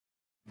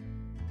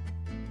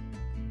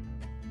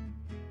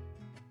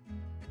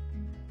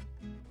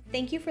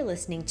Thank you for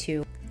listening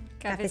to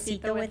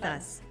Cafecito with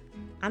us.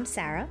 I'm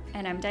Sarah.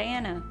 And I'm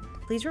Diana.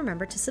 Please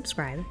remember to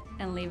subscribe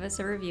and leave us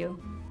a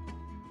review.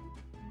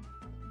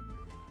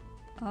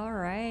 All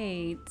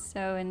right,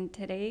 so in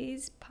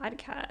today's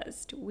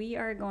podcast, we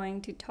are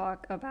going to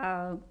talk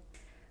about,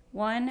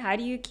 one, how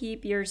do you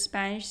keep your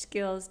Spanish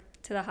skills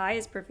to the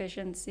highest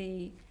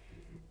proficiency?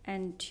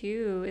 And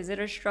two, is it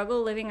a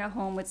struggle living at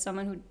home with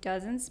someone who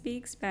doesn't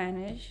speak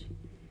Spanish?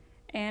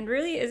 And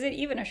really, is it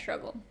even a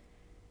struggle?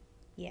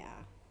 Yeah.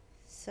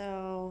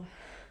 So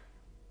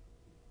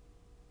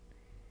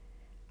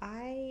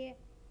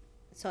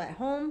at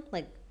home,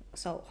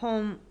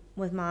 home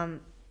with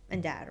mom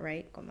and dad,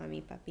 right? Con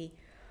mami, papi.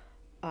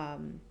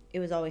 It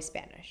was always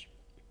Spanish.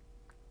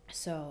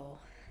 So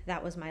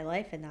that was my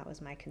life and that was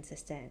my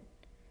consistent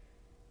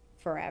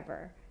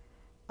forever.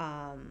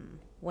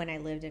 When I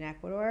lived in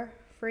Ecuador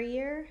for a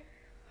year,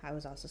 I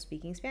was also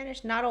speaking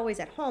Spanish. Not always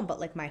at home,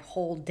 but like my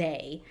whole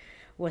day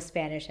was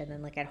Spanish. And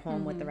then like at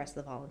home with the rest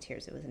of the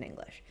volunteers, it was in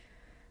English.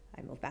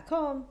 I moved back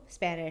home,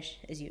 Spanish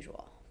as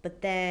usual.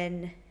 But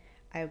then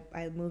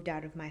I moved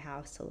out of my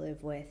house to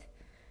live with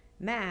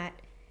Matt,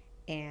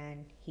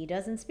 and he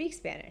doesn't speak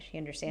Spanish. He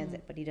understands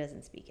it, but he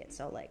doesn't speak it.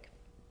 So like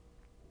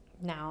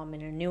now I'm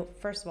in a new,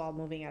 first of all,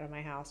 moving out of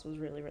my house was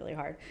really, really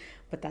hard,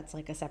 but that's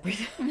like a separate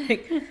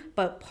topic.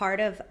 But part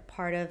of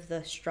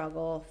the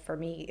struggle for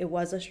me, it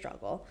was a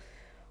struggle,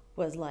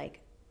 was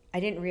like I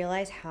didn't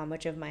realize how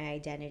much of my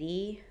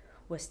identity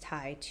was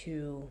tied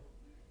to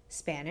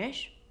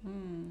Spanish.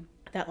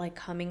 That like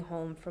coming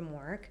home from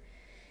work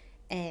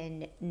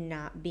and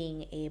not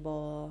being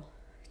able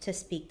to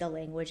speak the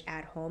language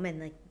at home,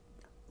 and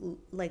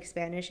like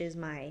Spanish is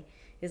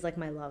like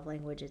my love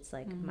language. It's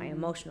like my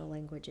emotional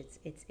language.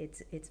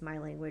 It's my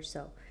language.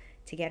 So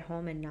to get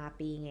home and not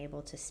being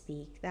able to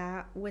speak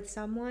that with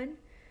someone,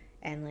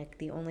 and like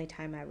the only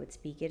time I would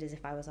speak it is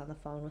if I was on the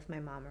phone with my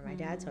mom or my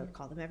dad. So I would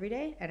call them every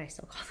day, and I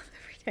still call them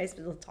every day. I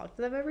still talk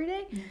to them every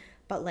day.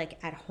 But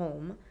like at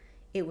home,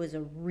 it was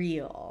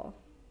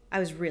I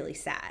was really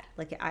sad.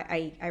 Like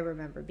I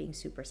remember being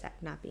super sad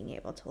not being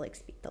able to like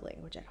speak the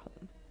language at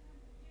home.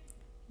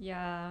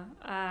 Yeah,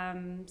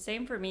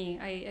 same for me.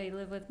 I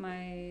live with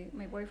my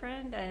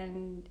boyfriend,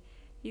 and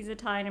he's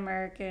Italian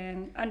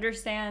American,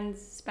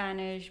 understands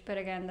Spanish, but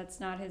again, that's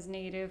not his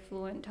native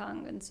fluent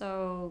tongue. And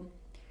so,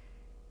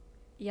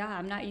 yeah,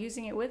 I'm not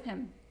using it with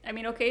him. I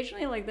mean,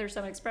 occasionally, like, there's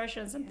some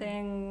expressions and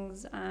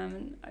things.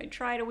 I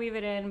try to weave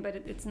it in, but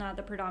it's not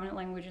the predominant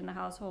language in the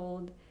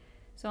household.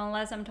 So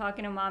unless I'm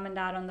talking to mom and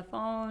dad on the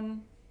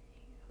phone,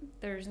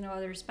 there's no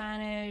other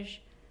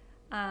Spanish.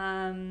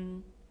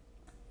 In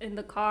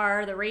the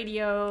car, the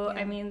radio.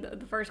 I mean,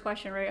 the first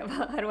question, right,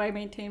 about how do I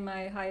maintain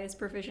my highest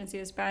proficiency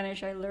of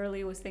Spanish, I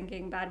literally was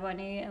thinking Bad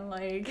Bunny and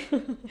like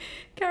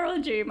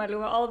Karol G,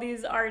 Maluma, all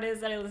these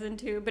artists that I listen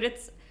to. But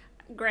it's,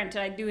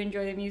 granted, I do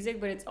enjoy the music,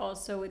 but it's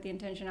also with the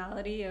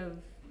intentionality of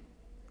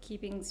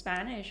keeping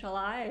Spanish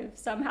alive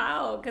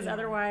somehow, because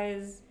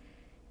otherwise,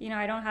 you know,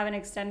 I don't have an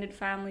extended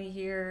family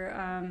here.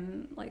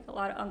 Like a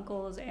lot of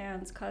uncles,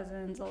 aunts,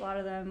 cousins, a lot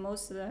of them,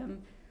 most of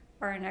them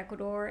are in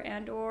Ecuador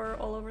and or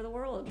all over the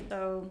world.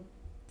 So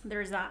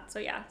there's that. So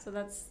yeah, so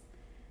that's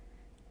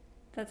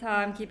how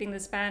I'm keeping the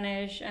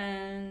Spanish.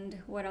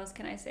 And what else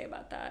can I say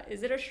about that?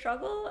 Is it a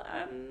struggle?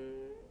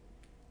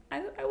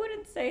 I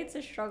wouldn't say it's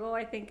a struggle.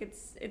 I think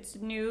it's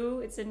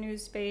new. It's a new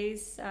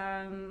space.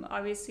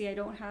 Obviously I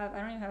don't even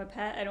have a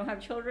pet. I don't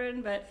have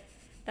children, but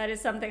that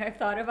is something I've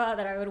thought about,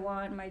 that I would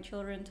want my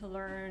children to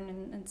learn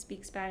and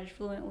speak Spanish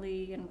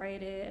fluently and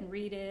write it and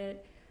read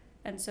it.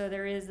 And so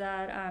there is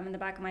that in the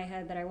back of my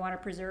head that I want to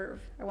preserve.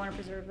 I want to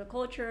preserve the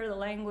culture, the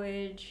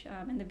language,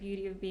 and the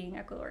beauty of being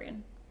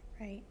Ecuadorian.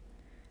 Right.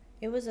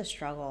 It was a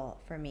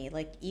struggle for me.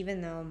 Like,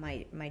 even though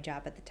my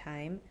job at the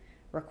time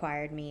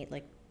required me,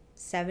 like,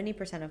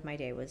 70% of my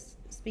day was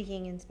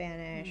speaking in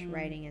Spanish,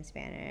 writing in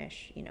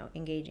Spanish, you know,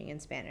 engaging in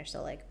Spanish.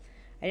 So, like,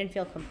 I didn't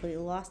feel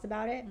completely lost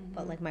about it,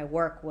 but, like, my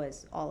work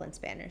was all in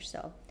Spanish.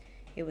 So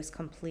it was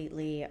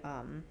completely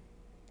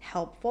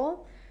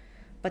helpful.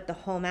 But the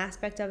home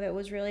aspect of it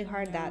was really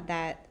hard,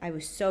 that I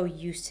was so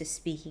used to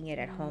speaking it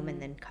at home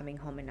and then coming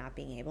home and not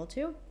being able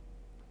to.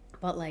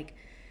 But, like,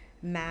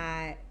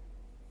 Matt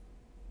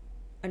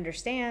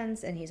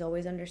understands, and he's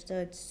always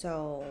understood.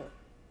 So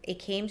it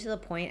came to the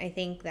point, I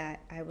think, that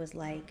I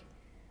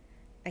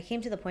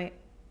came to the point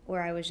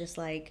where I was just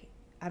like,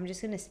 I'm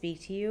just going to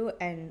speak to you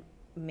and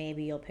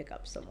maybe you'll pick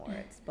up some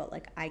words. But,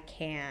 like, I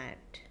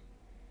can't.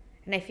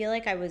 And I feel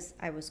like I was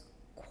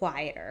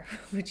quieter,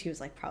 which he was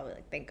like, probably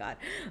like, thank God.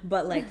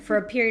 But like for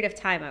a period of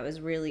time, I was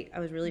really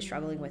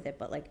struggling with it.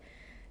 But like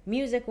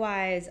music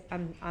wise,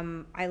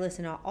 I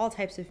listen to all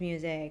types of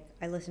music.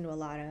 I listen to a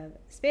lot of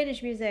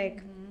Spanish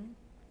music,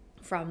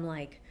 from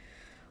like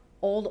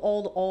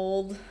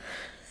old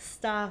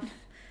stuff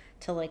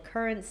to like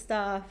current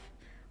stuff.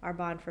 Our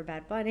bond for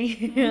Bad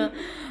Bunny.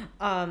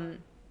 I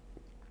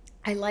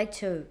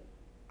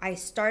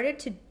started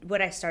to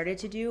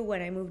do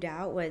when I moved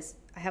out was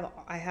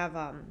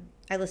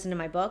I listen to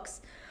my books.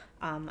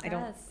 I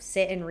don't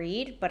sit and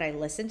read, but I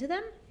listen to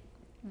them.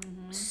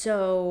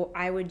 So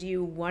I would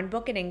do one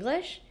book in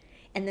English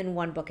and then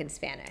one book in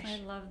Spanish. I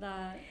love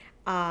that.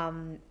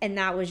 And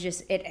that was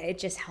just, it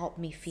just helped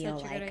me feel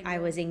Such a good like I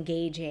idea. was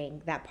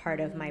engaging that part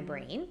of my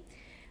brain.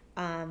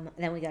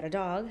 Then we got a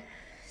dog.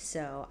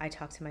 So I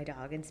talk to my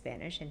dog in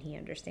Spanish and he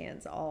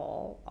understands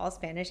all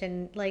Spanish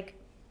and like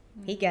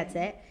he gets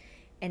it.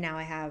 And now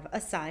I have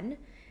a son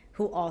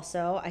who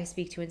also I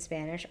speak to in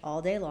Spanish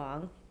all day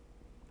long.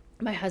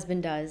 My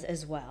husband does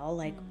as well.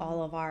 Like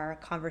all of our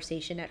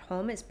conversation at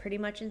home is pretty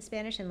much in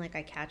Spanish, and like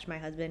I catch my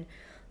husband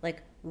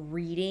like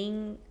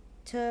reading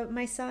to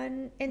my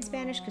son in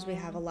Spanish because we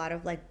have a lot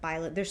of like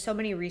bilingual. There's so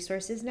many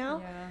resources now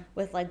Yeah.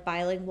 with like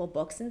bilingual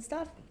books and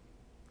stuff.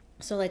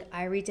 So like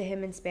I read to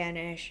him in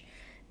Spanish,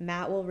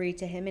 Matt will read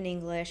to him in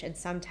English, and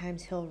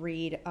sometimes he'll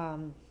read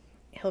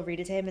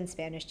it to him in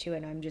Spanish too,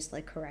 and I'm just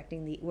like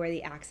correcting the where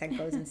the accent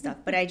goes and stuff.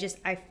 But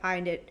I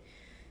find it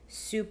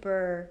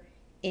super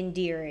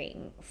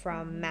endearing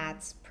from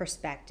Matt's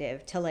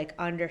perspective to like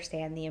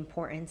understand the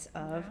importance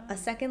of a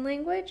second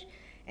language,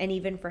 and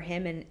even for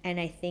him, and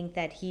I think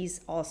that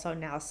he's also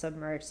now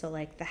submerged, so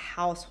like the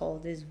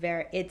household is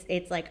very,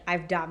 it's like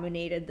I've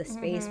dominated the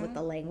space with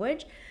the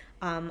language.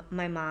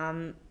 My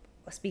mom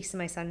speaks to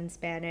my son in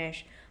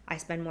Spanish. I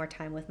spend more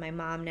time with my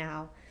mom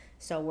now,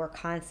 so we're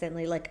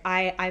constantly like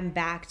I'm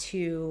back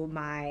to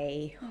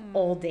my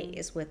old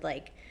days with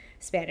like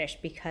Spanish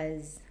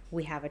because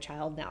we have a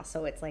child now.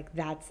 So it's like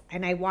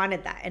and I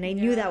wanted that, and I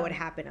knew that would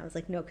happen. I was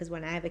like, no, because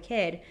when I have a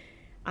kid,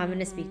 I'm going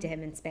to speak to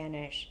him in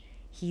Spanish.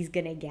 He's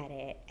going to get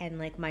it. And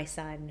like my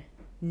son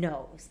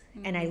knows,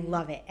 and I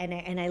love it.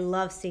 And I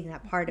love seeing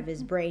that part of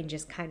his brain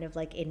just kind of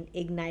like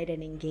ignite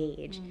and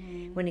engage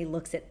when he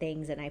looks at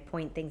things, and I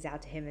point things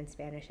out to him in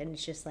Spanish, and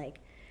it's just like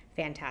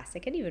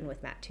fantastic. And even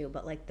with Matt too,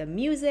 but like the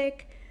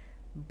music,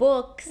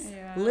 books,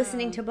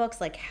 listening to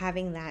books, like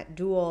having that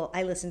dual.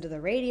 I listen to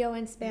the radio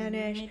in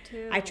Spanish. Me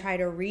too. I try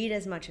to read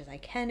as much as I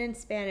can in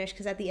Spanish,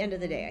 because at the end of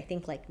the day, I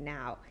think like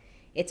now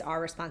it's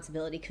our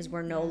responsibility, because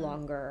we're no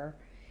longer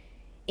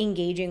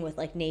engaging with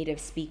like native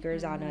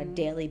speakers on a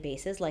daily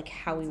basis like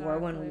how we were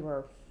when we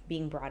were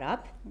being brought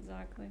up.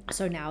 Exactly.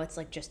 So now it's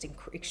like just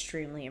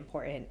extremely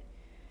important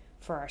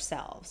for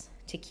ourselves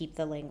to keep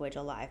the language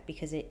alive,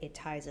 because it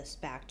ties us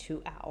back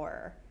to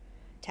our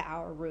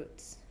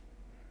roots.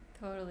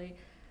 Totally.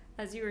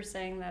 As you were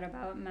saying that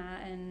about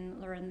Matt and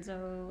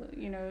Lorenzo,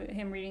 you know,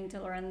 him reading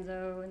to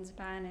Lorenzo in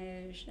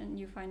Spanish and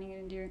you finding it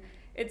endearing.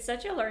 It's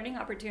such a learning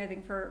opportunity, I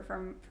think,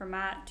 for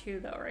Matt too,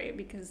 though, right?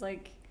 Because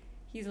like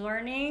he's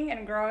learning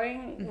and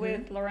growing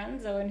with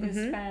Lorenzo and his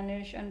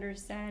Spanish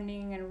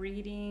understanding and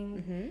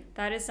reading.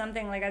 That is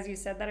something, like as you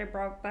said, that it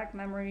brought back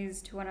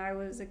memories to when I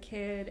was a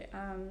kid.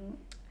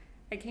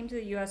 I came to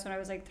the U.S. when I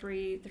was like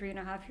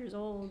 3.5 years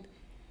old.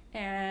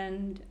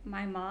 And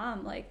my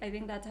mom, like, I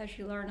think that's how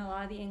she learned a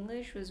lot of the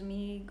English, was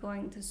me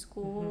going to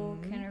school,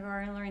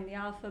 kindergarten, learning the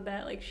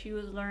alphabet. Like, she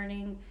was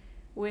learning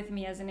with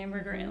me as an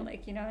immigrant,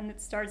 like, you know, and it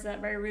starts at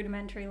that very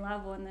rudimentary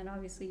level, and then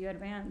obviously you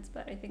advance.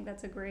 But I think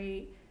that's a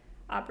great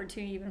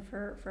opportunity even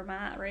for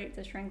Matt, right,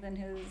 to strengthen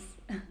his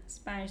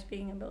Spanish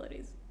speaking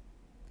abilities.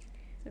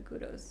 So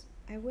kudos.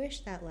 I wish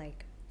that,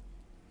 like,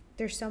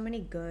 there's so many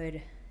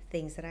good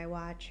things that I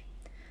watch,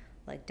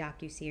 like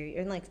docuseries,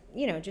 and like,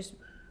 you know, just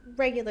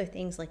regular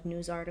things like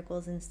news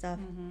articles and stuff.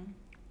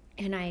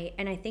 And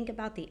I think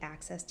about the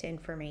access to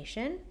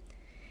information,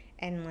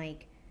 and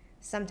like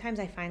sometimes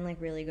I find like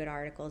really good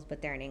articles,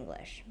 but they're in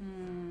English,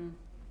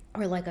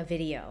 or like a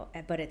video,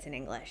 but it's in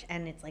English,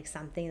 and it's like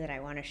something that I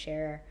want to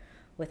share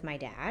with my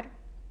dad.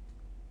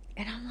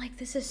 And I'm like,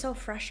 this is so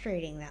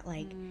frustrating that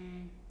like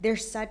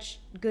there's such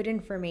good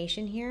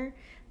information here,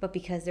 but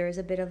because there is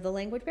a bit of the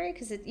language barrier,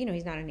 because you know,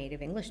 he's not a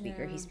native English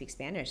speaker, he speaks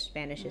Spanish.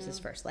 Spanish is his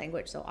first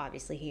language, so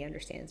obviously he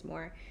understands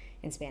more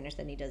in Spanish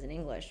than he does in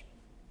English.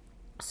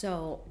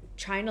 So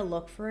trying to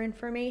look for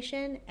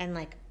information, and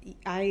like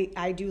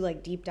I do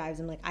like deep dives.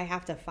 I'm like, I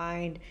have to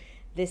find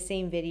this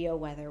same video,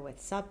 whether with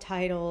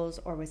subtitles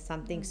or with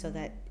something so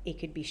that it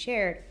could be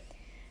shared.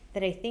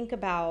 That I think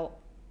about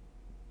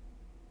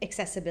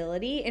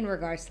accessibility in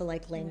regards to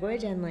like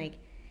language, and like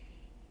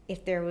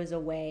if there was a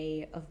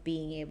way of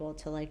being able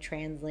to like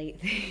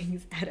translate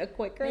things at a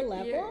quicker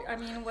level. I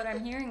mean, what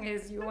I'm hearing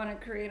is you want to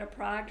create a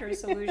product or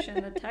solution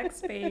in the tech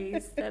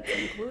space that's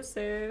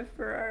inclusive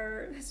for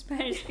our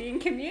Spanish speaking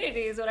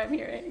community is what I'm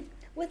hearing.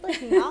 With like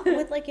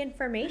with like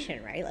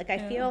information, right? Like I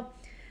feel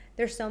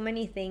there's so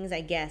many things, I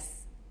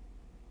guess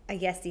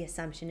the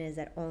assumption is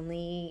that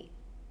only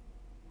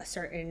a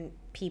certain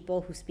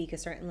people who speak a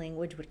certain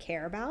language would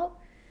care about,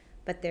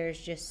 but there's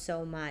just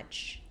so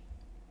much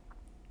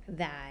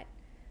that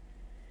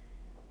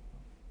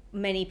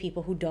many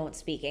people who don't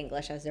speak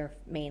English as their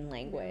main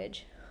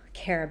language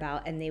care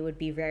about, and they would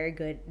be very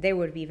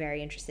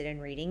interested in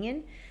reading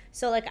in.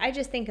 So like I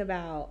just think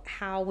about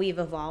how we've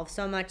evolved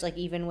so much, like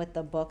even with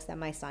the books that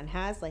my son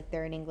has, like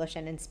they're in English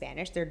and in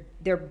Spanish.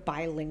 They're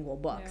bilingual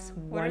books.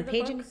 One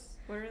page in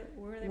where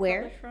are they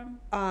published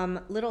from?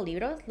 Little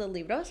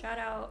libros. Shout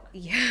out.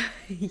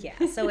 Yeah.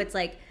 So it's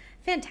like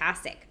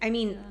fantastic. I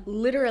mean,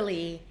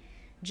 literally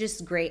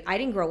just great. I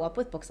didn't grow up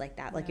with books like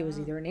that. Like it was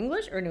Yeah. either in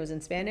English or it was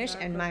in Spanish.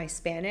 And Exactly. my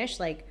Spanish,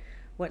 like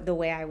what the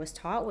way I was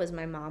taught was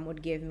my mom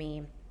would give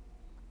me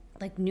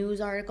like news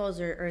articles,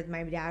 or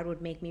my dad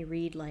would make me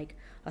read like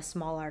a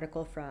small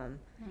article from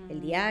El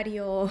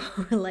Diario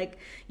or like,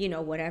 you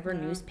know, whatever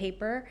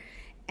newspaper.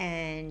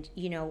 And,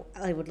 you know,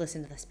 I would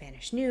listen to the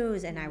Spanish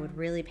news and I would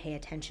really pay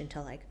attention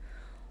to like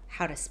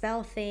how to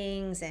spell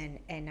things.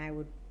 And I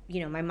would, you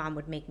know, my mom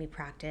would make me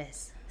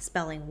practice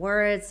spelling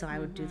words. So I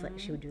would do like,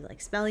 she would do like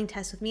spelling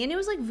tests with me. And it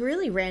was like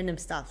really random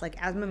stuff. Like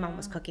as my mom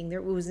was cooking,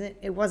 it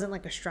wasn't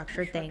like a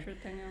structured thing.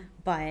 Yeah.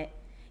 But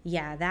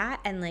yeah, that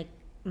and like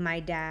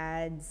my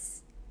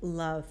dad's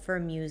love for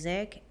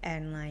music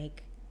and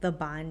like the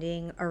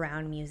bonding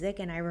around music.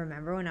 And I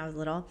remember when I was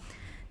little,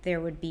 there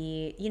would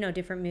be, you know,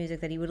 different music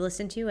that he would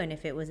listen to. And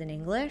if it was in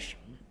English,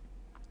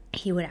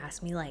 he would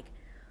ask me like,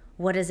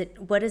 what does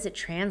it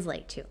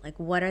translate to? Like,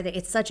 what are they?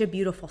 It's such a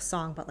beautiful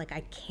song, but like,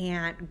 I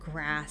can't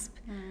grasp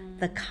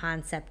the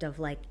concept of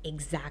like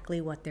exactly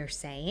what they're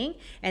saying.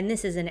 And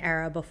this is an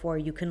era before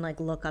you can like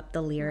look up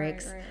the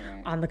lyrics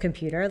Right. on the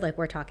computer. Like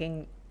we're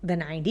talking the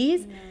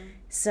 90s.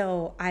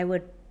 So I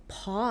would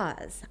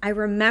pause. I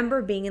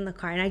remember being in the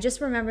car, and I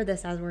just remember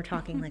this as we're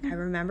talking. Like I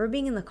remember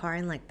being in the car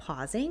and like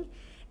pausing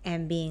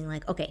and being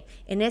like, okay,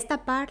 en esta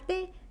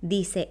parte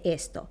dice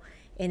esto.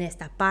 En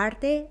esta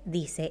parte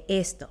dice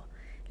esto.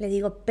 Le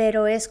digo,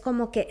 pero es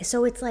como que,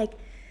 so it's like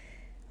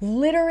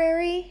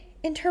literary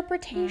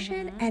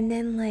interpretation and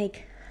then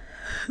like,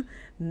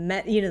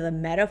 you know, the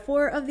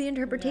metaphor of the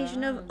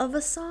interpretation of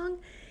a song,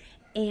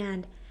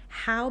 and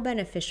how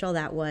beneficial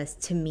that was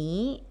to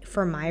me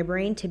for my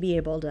brain to be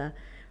able to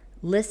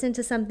listen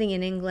to something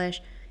in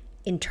English,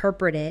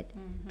 interpret it,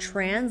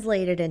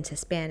 translate it into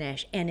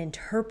Spanish, and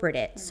interpret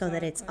it so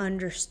that it's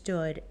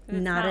understood,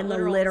 not in the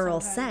literal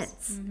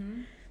sense.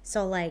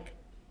 So like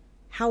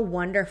how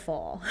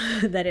wonderful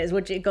that is,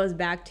 which it goes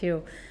back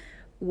to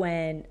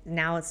when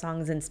now it's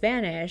songs in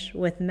Spanish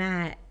with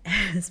Matt,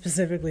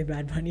 specifically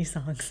Bad Bunny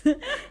songs.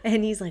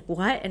 And he's like,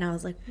 what? And I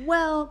was like,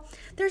 well,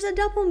 there's a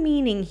double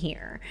meaning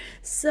here.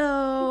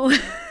 So,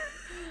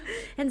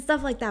 and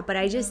stuff like that. But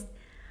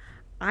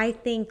I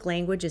think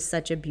language is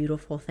such a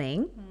beautiful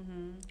thing.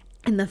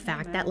 And the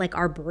fact that like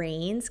our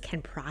brains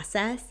can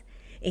process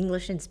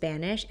English and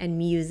Spanish and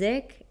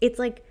music,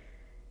 it's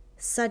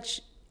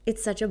such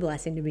a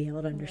blessing to be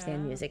able to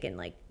understand music in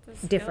like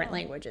different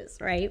languages,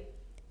 right?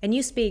 And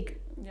you speak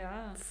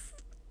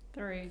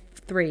three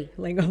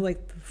like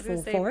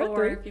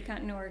four if you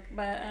count Newark,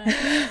 but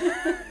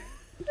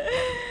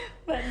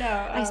but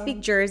no, I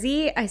speak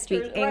Jersey, I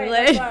speak English.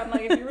 Right, that's why I'm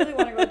like, if you really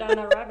want to go down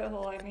that rabbit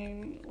hole, I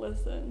mean,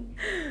 listen.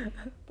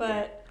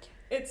 But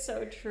it's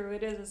so true.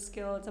 It is a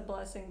skill. It's a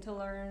blessing to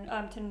learn,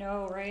 to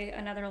know, right,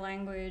 another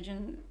language,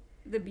 and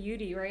the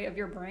beauty, right, of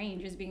your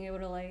brain just being able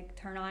to like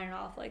turn on and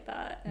off like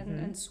that,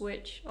 and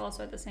switch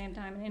also at the same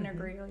time and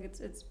integrate. Like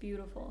it's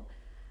beautiful.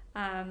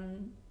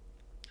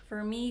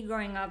 For me,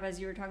 growing up,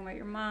 as you were talking about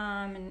your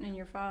mom and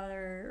your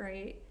father,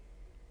 right,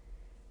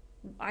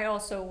 I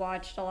also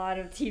watched a lot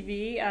of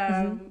TV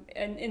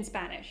in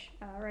Spanish,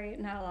 right?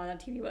 Not a lot of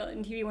TV, but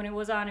in TV when it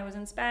was on, it was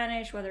in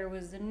Spanish, whether it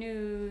was the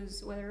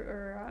news,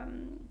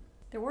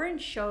 there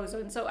weren't shows.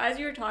 And so as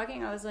you were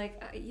talking, I was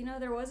like, you know,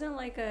 there wasn't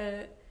like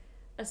a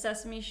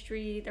Sesame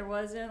Street, there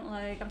wasn't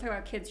like, I'm talking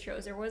about kids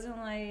shows, there wasn't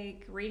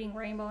like Reading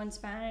Rainbow in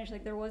Spanish,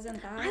 like there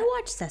wasn't that. I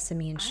watched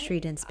Sesame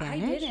Street in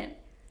Spanish. I didn't.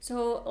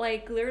 So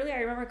like literally I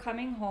remember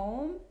coming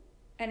home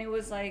and it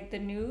was like the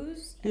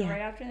news, and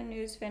right after the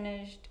news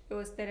finished, it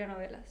was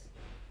telenovelas.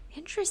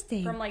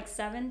 Interesting. From like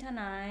 7 to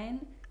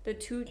 9, the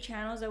 2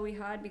 channels that we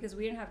had, because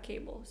we didn't have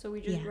cable, so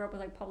we just grew up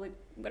with like public,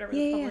 whatever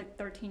the public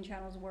 13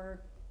 channels were.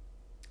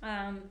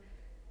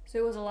 So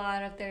it was a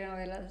lot of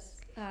telenovelas.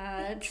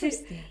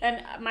 Interesting.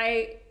 And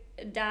my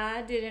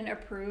dad didn't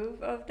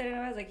approve of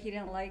telenovelas, like he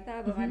didn't like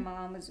that, but my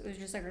mom was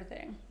just like her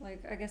thing.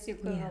 Like I guess the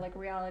equivalent of like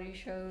reality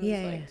shows,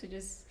 to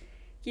just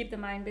keep the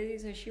mind busy,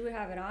 so she would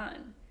have it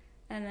on.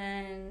 And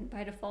then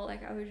by default,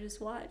 like I would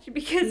just watch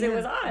because it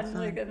was on.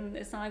 Like, and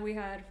it's not like we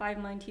had 5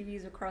 million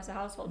TVs across the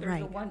household. There's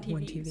the one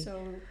TV. So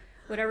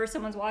whatever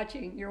someone's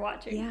watching, you're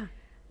watching.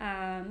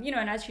 Yeah. You know,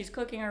 and as she's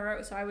cooking,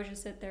 so I would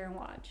just sit there and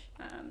watch.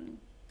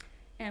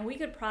 And we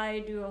could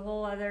probably do a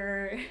whole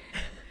other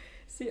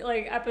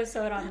like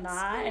episode on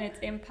that and its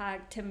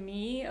impact to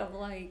me of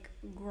like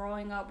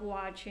growing up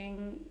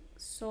watching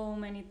so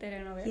many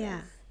telenovelas. Yeah.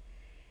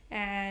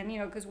 And, you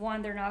know, because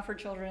one, they're not for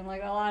children,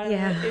 like a lot of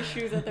the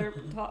issues that they're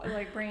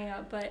like bringing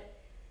up. But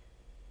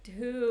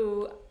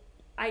 2,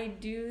 I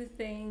do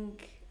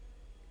think,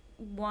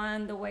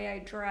 one, the way I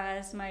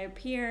dress, my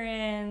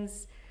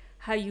appearance,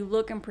 how you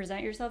look and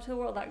present yourself to the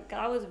world,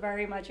 that was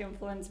very much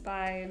influenced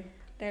by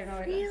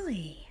telenovelas.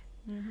 Really?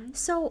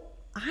 So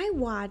I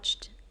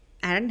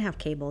didn't have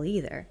cable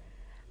either.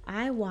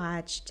 I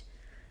watched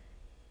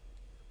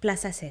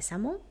Plaza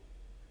Sésamo,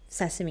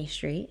 Sesame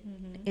Street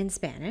in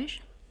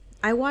Spanish.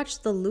 I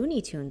watched the Looney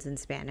Tunes in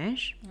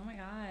Spanish. Oh my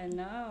God,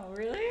 no,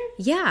 really?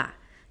 Yeah.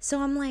 So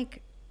I'm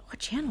like, what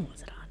channel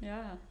was it on?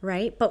 Yeah.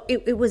 Right? But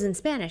it was in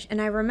Spanish.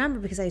 And I remember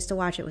because I used to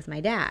watch it with my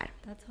dad.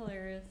 That's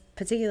hilarious.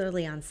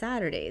 Particularly on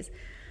Saturdays.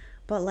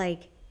 But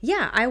like,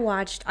 yeah, I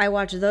watched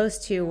those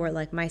two were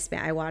like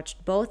I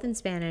watched both in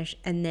Spanish,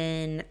 and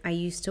then I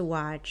used to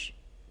watch,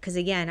 because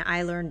again,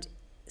 I learned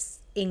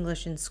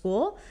English in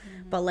school,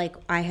 but like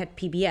I had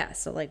PBS,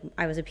 so like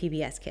I was a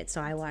PBS kid,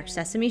 so I watched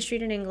Sesame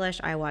Street in English,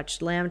 I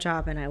watched Lamb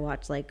Chop, and I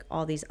watched like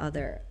all these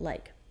other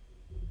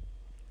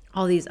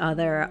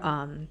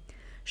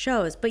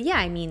shows. But yeah,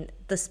 I mean,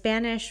 the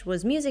Spanish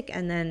was music,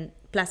 and then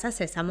Plaza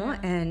Sésamo,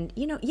 and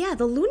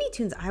the Looney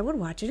Tunes, I would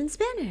watch it in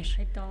Spanish.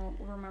 I don't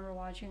remember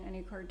watching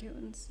any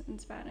cartoons in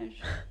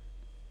Spanish.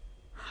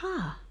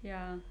 Huh.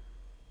 Yeah.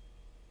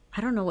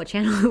 I don't know what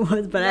channel it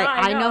was, but No,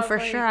 I know for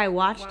like, sure I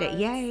watched wow, it.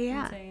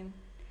 Yeah. Insane.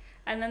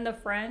 And then the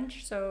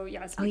French, so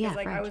yes, because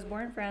like French. I was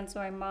born in France, so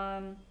my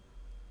mom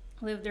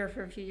lived there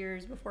for a few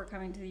years before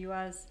coming to the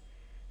US.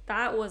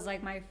 That was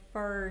like my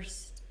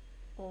first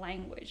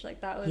language.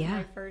 Like that was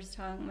my first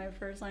tongue, my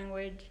first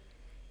language.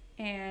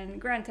 And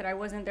granted, I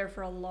wasn't there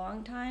for a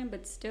long time,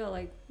 but still,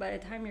 like, by the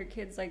time your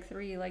kid's like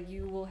 3, like,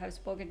 you will have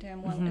spoken to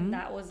him once, and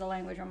that was the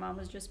language. My mom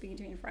was just speaking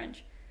to me in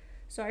French.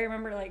 So I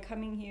remember, like,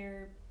 coming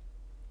here,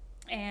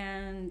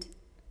 and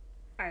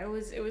it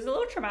was a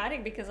little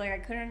traumatic because, like, I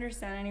couldn't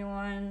understand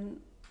anyone.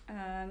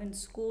 In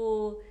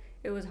school,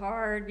 it was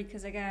hard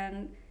because,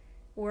 again,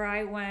 where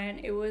I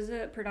went, it was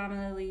a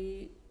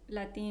predominantly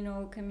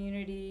Latino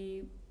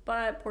community,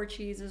 but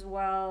Portuguese as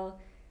well.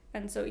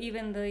 And so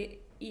even the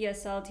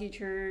ESL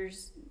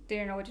teachers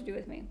didn't know what to do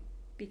with me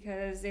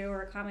because they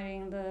were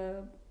accommodating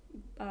the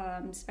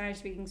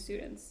Spanish-speaking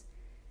students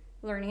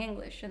learning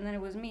English, and then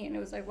it was me, and it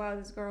was like, wow,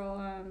 this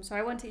girl. So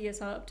I went to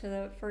ESL up to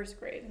the 1st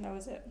grade, and that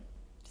was it.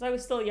 So I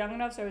was still young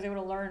enough, so I was able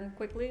to learn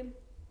quickly.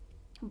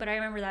 But I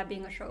remember that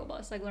being a struggle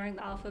bus, like learning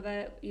the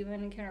alphabet. Even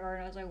in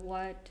kindergarten, I was like,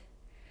 what?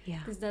 Yeah.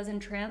 This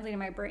doesn't translate in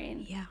my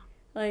brain. Yeah.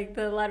 Like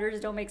the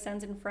letters don't make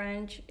sense in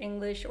French,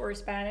 English, or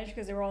Spanish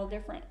because they were all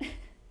different.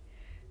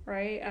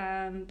 Right?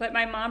 But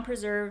my mom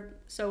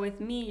so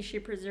with me, she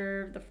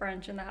preserved the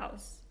French in the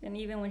house. And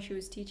even when she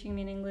was teaching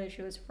me in English,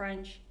 it was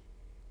French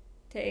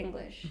to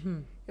English.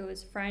 It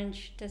was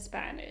French to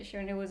Spanish.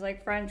 And it was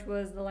like French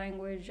was the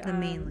language, the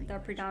main language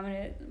that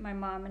predominated my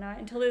mom and I.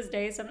 Until this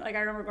day, I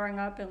remember growing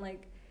up and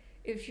like,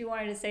 if she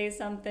wanted to say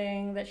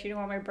something that she didn't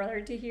want my brother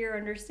to hear or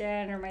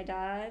understand, or my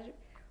dad,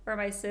 or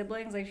my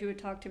siblings, like she would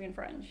talk to me in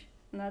French.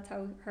 And that's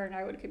how her and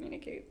I would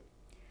communicate.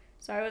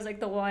 So I was like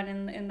the one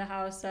in the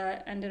house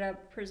that ended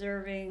up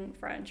preserving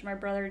French. My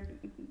brother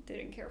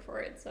didn't care for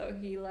it, so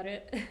he let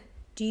it.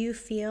 Do you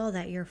feel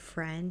that your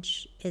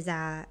French is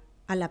a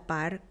la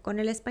par con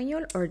el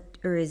español,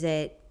 or is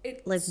it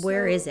like,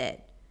 where is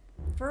it?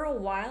 For a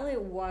while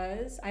it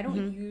was. I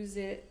don't use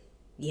it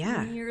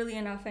nearly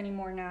enough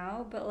anymore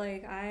now, but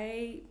like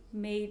I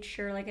made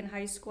sure, like in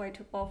high school I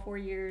took all 4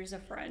 years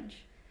of French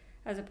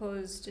as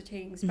opposed to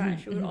taking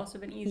Spanish. It would also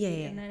have been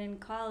easy. And then in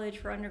college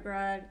for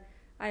undergrad,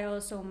 I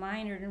also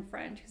minored in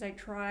French because I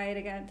tried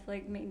again to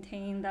like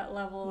maintain that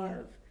level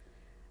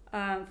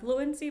of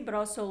fluency, but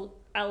also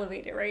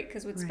elevate it, right?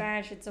 Because with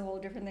Spanish, it's a whole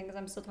different thing because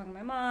I'm still talking to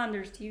my mom.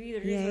 There's TV,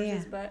 there's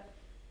resources,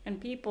 and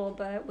people.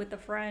 But with the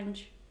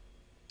French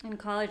in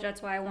college,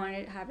 that's why I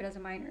wanted to have it as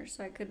a minor,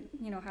 so I could,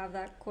 have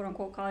that quote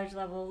unquote college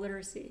level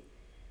literacy.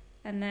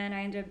 And then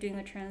I ended up doing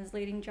a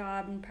translating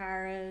job in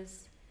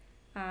Paris.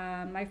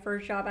 My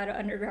first job out of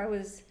undergrad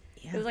was.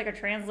 It was like a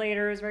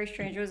translator. It was very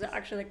strange. It was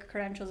actually like a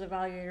credentials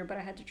evaluator, but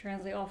I had to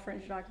translate all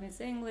French documents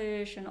to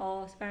English and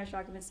all Spanish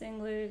documents to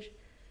English.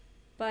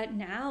 But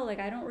now, like,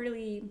 I don't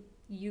really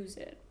use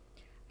it.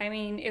 I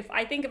mean, if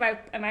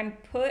I'm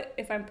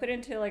put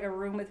into like a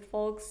room with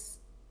folks,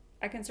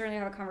 I can certainly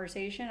have a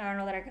conversation. I don't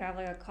know that I could have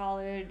like a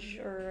college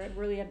or a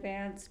really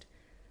advanced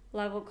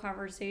level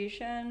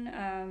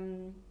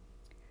conversation.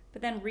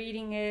 But then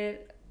reading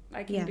it,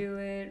 I can do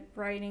it.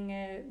 Writing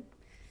it,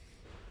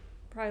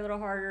 probably a little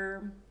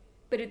harder.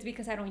 But it's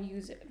because I don't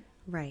use it.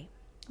 Right.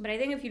 But I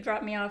think if you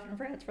drop me off in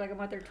France for like a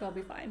month or two, I'll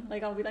be fine.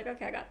 Like I'll be like,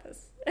 okay, I got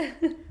this.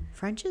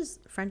 French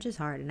is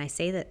hard, and I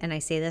say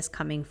this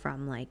coming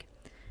from like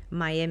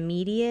my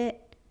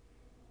immediate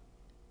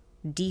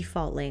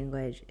default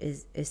language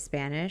is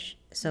Spanish.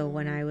 So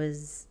when I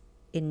was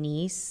in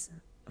Nice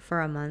for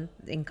a month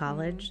in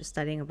college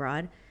studying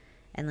abroad,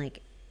 and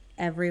like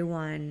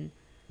everyone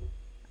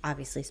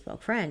obviously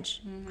spoke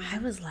French, I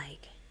was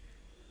like,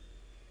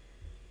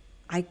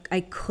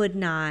 I could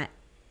not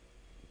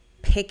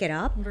pick it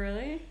up.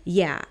 Really?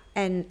 Yeah.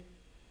 And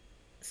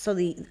so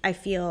I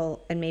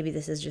feel, and maybe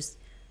this is just,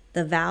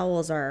 the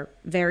vowels are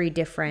very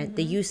different.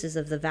 The uses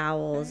of the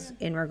vowels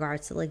in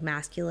regards to like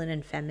masculine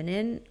and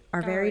feminine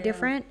are very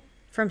different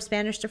from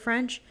Spanish to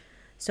French.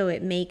 So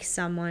it makes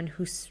someone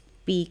who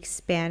speaks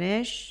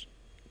Spanish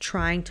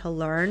trying to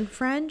learn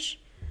French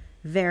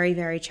very,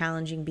 very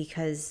challenging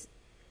because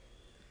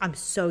I'm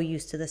so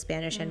used to the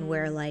Spanish and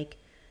where like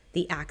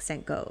the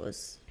accent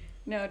goes.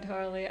 No,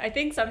 totally. I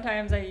think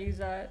sometimes I use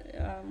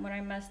that when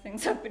I mess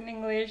things up in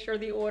English or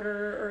the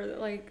order or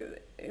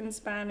like in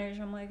Spanish.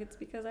 I'm like, it's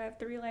because I have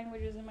 3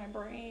 languages in my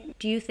brain.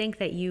 Do you think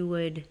that you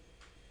would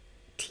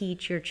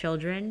teach your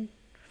children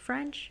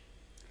French?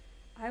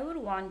 I would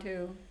want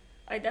to.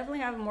 I definitely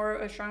have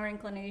a stronger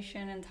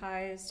inclination and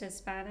ties to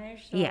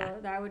Spanish, so Yeah.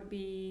 that would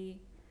be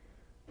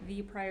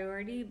the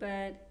priority.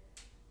 But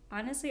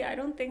honestly, I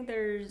don't see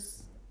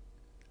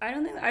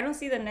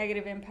the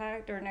negative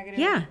impact or negative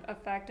Yeah.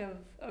 effect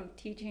of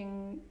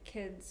teaching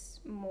kids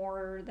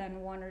more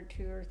than one or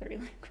two or three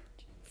languages.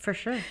 For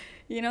sure.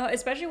 You know,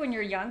 especially when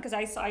you're young, because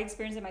I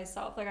experienced it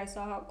myself. Like, I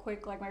saw how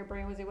quick, like, my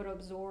brain was able to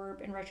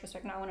absorb, in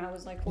retrospect, not when I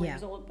was, like, 4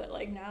 years old, but,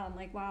 like, now I'm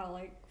like, wow,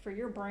 like, for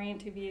your brain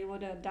to be able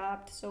to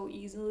adapt so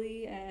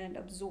easily and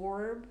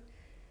absorb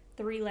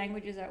 3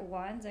 languages at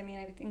once, I mean,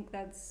 I think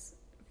that's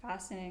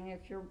fascinating.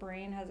 If your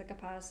brain has a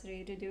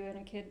capacity to do it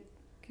and a kid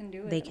can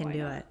do it, They then can why do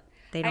not? it.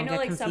 They I don't know, get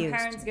like, confused. some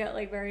parents get,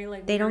 like, very,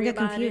 like, They don't weary get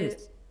about confused.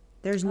 it.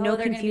 There's Oh, no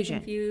they're confusion.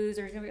 Gonna be confused.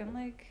 There's gonna be. I'm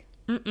like,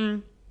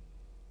 Mm-mm.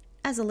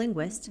 As a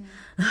linguist,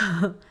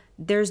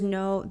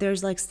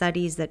 there's like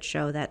studies that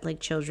show that like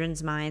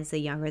children's minds, the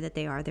younger that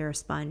they are, they're a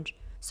sponge.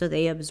 So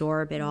they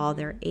absorb it all.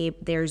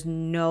 There's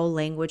no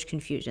language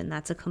confusion.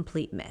 That's a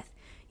complete myth.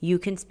 You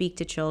can speak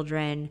to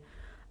children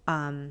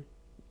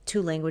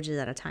 2 languages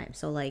at a time.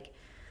 So like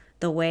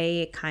the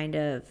way it kind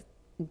of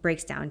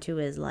breaks down to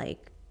is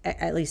like,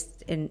 at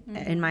least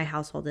in my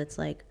household, it's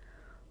like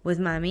with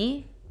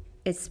mommy,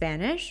 it's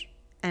Spanish,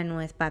 and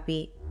with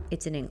papi,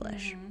 it's in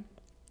English.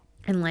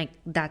 And like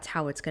that's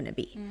how it's going to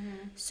be.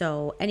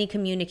 So any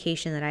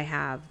communication that I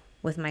have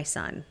with my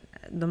son,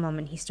 the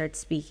moment he starts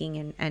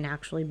speaking and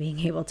actually being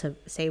able to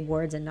say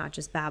words and not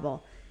just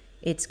babble,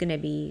 it's going to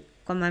be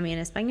con mami en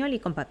español y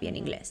con papi en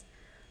inglés,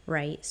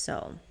 right?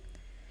 So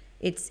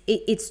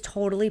it's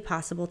totally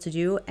possible to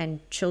do, and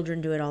children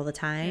do it all the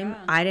time.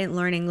 Yeah. I didn't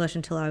learn English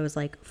until I was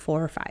like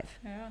 4 or 5.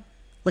 yeah.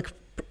 Like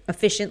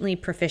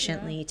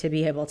proficiently to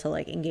be able to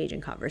like engage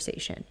in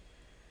conversation.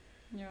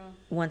 Yeah.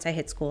 Once I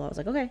hit school, I was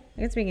like, okay,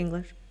 I can speak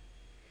English.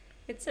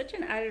 It's such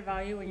an added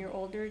value when you're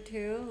older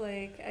too.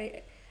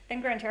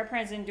 And granted, our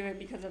parents didn't do it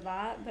because of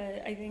that,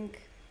 but I think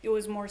it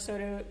was more so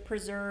to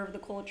preserve the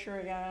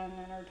culture again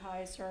and our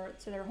ties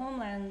to their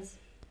homelands.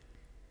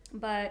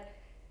 But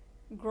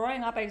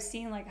growing up, I've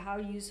seen like how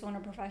useful in a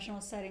professional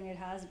setting it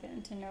has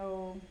been to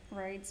know,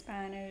 right,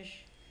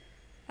 Spanish,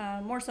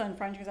 more so in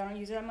French because I don't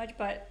use it that much,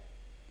 but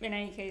in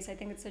any case, I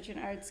think it's such an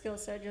added skill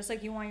set. Just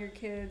like you want your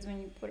kids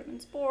when you put them in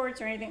sports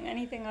or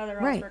anything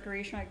other else,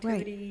 recreational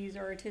activities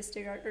or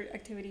artistic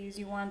activities,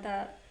 you want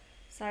that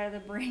side of the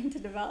brain to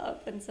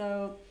develop. And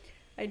so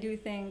I do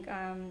think,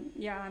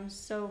 I'm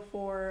so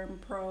for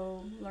and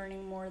pro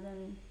learning more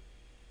than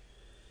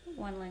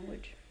one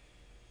language.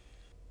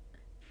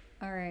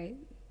 All right.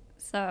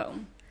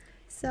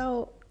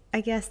 So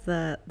I guess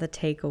the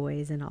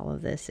takeaways in all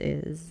of this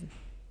is,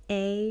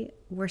 A,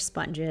 we're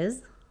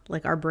sponges.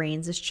 Like our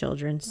brains as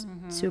children,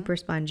 super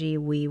spongy.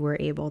 We were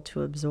able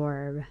to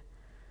absorb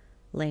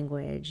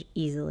language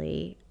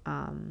easily.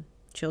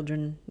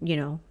 Children,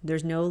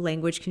 there's no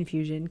language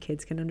confusion.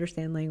 Kids can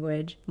understand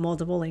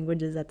multiple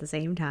languages at the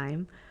same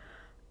time.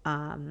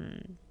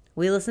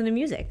 We listen to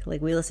music.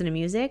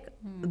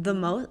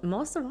 The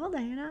most of all,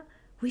 Diana,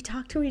 we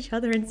talk to each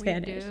other in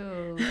Spanish. We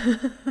do.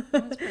 I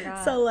almost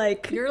forgot. So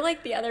like you're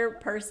like the other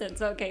person.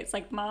 So okay, it's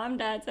like mom,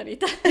 dad,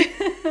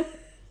 Sarita.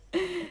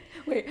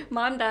 Wait,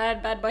 mom,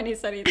 dad, Bad Bunny,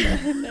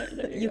 Sarita.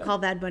 There you call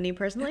Bad Bunny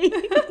personally?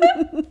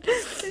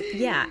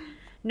 Yeah.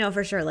 No,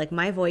 for sure. Like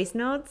my voice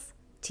notes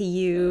to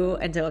you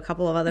and to a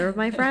couple of other of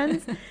my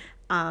friends.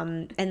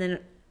 And then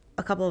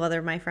a couple of other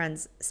of my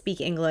friends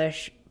speak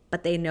English,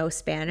 but they know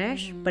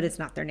Spanish, but it's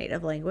not their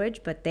native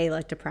language, but they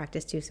like to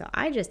practice too. So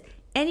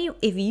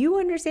if you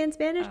understand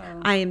Spanish,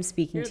 I am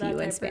speaking to you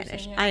in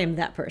Spanish. I am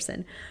that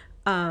person.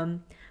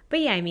 But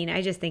yeah, I mean,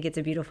 I just think it's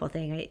a beautiful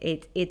thing.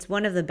 It's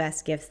one of the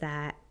best gifts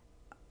that,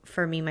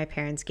 for me, my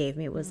parents gave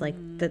me. It was like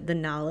the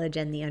knowledge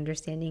and the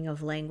understanding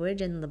of language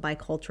and the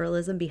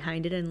biculturalism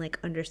behind it, and like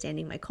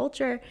understanding my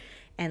culture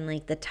and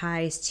like the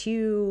ties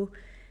to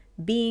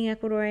being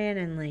Ecuadorian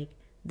and like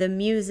the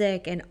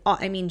music and all,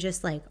 I mean,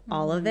 just like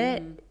all of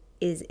it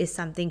is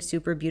something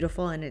super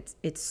beautiful, and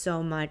it's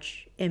so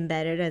much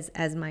embedded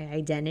as my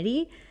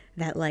identity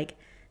that like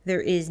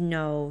there is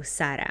no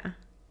Sara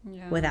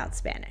without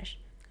Spanish.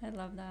 I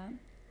love that.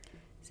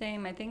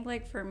 Same. I think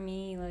like for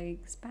me,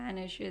 like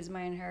Spanish is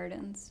my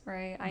inheritance,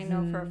 right? I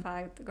know for a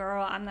fact,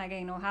 girl, I'm not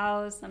getting no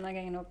house, I'm not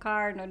getting no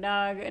car, no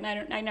dog, and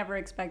I never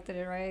expected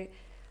it, right?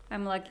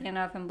 I'm lucky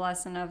enough and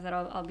blessed enough that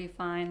I'll be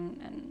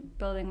fine and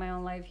building my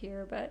own life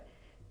here, but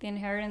the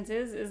inheritance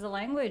is the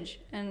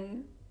language,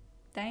 and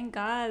thank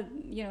God,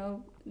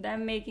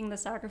 them making the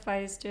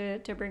sacrifice to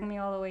bring me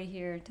all the way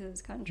here to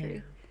this country.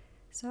 Yeah.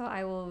 So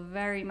I will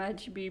very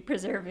much be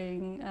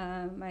preserving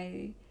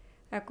my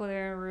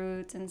Ecuadorian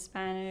roots and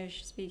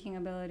Spanish speaking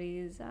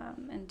abilities,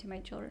 and to my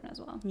children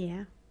as well.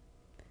 Yeah.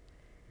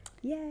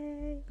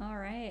 Yay. All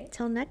right.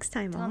 Till next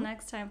time. Till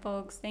next time,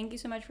 folks. Thank you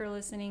so much for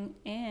listening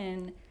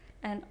in.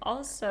 And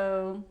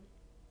also,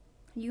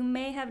 you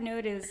may have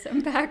noticed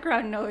some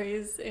background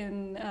noise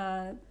in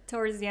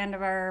towards the end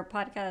of our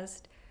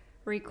podcast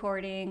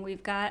recording.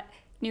 We've got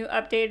new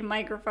updated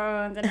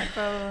microphones and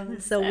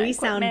headphones. So we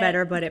sound equipment.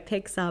 better, but it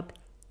picks up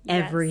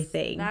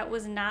everything. That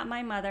was not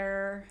my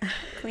mother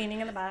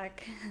cleaning in the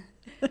back,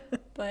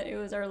 but it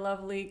was our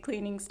lovely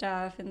cleaning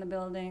staff in the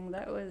building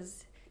that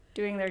was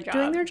doing their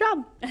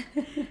job.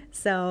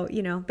 So,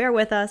 bear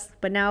with us.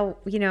 But now,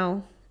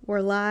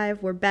 we're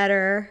live, we're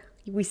better,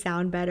 we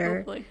sound better.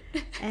 Hopefully.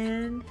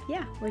 And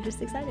yeah, we're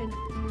just excited.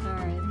 All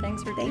right.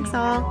 Thanks for tuning Thanks in,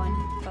 all.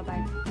 everyone.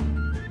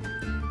 Bye-bye.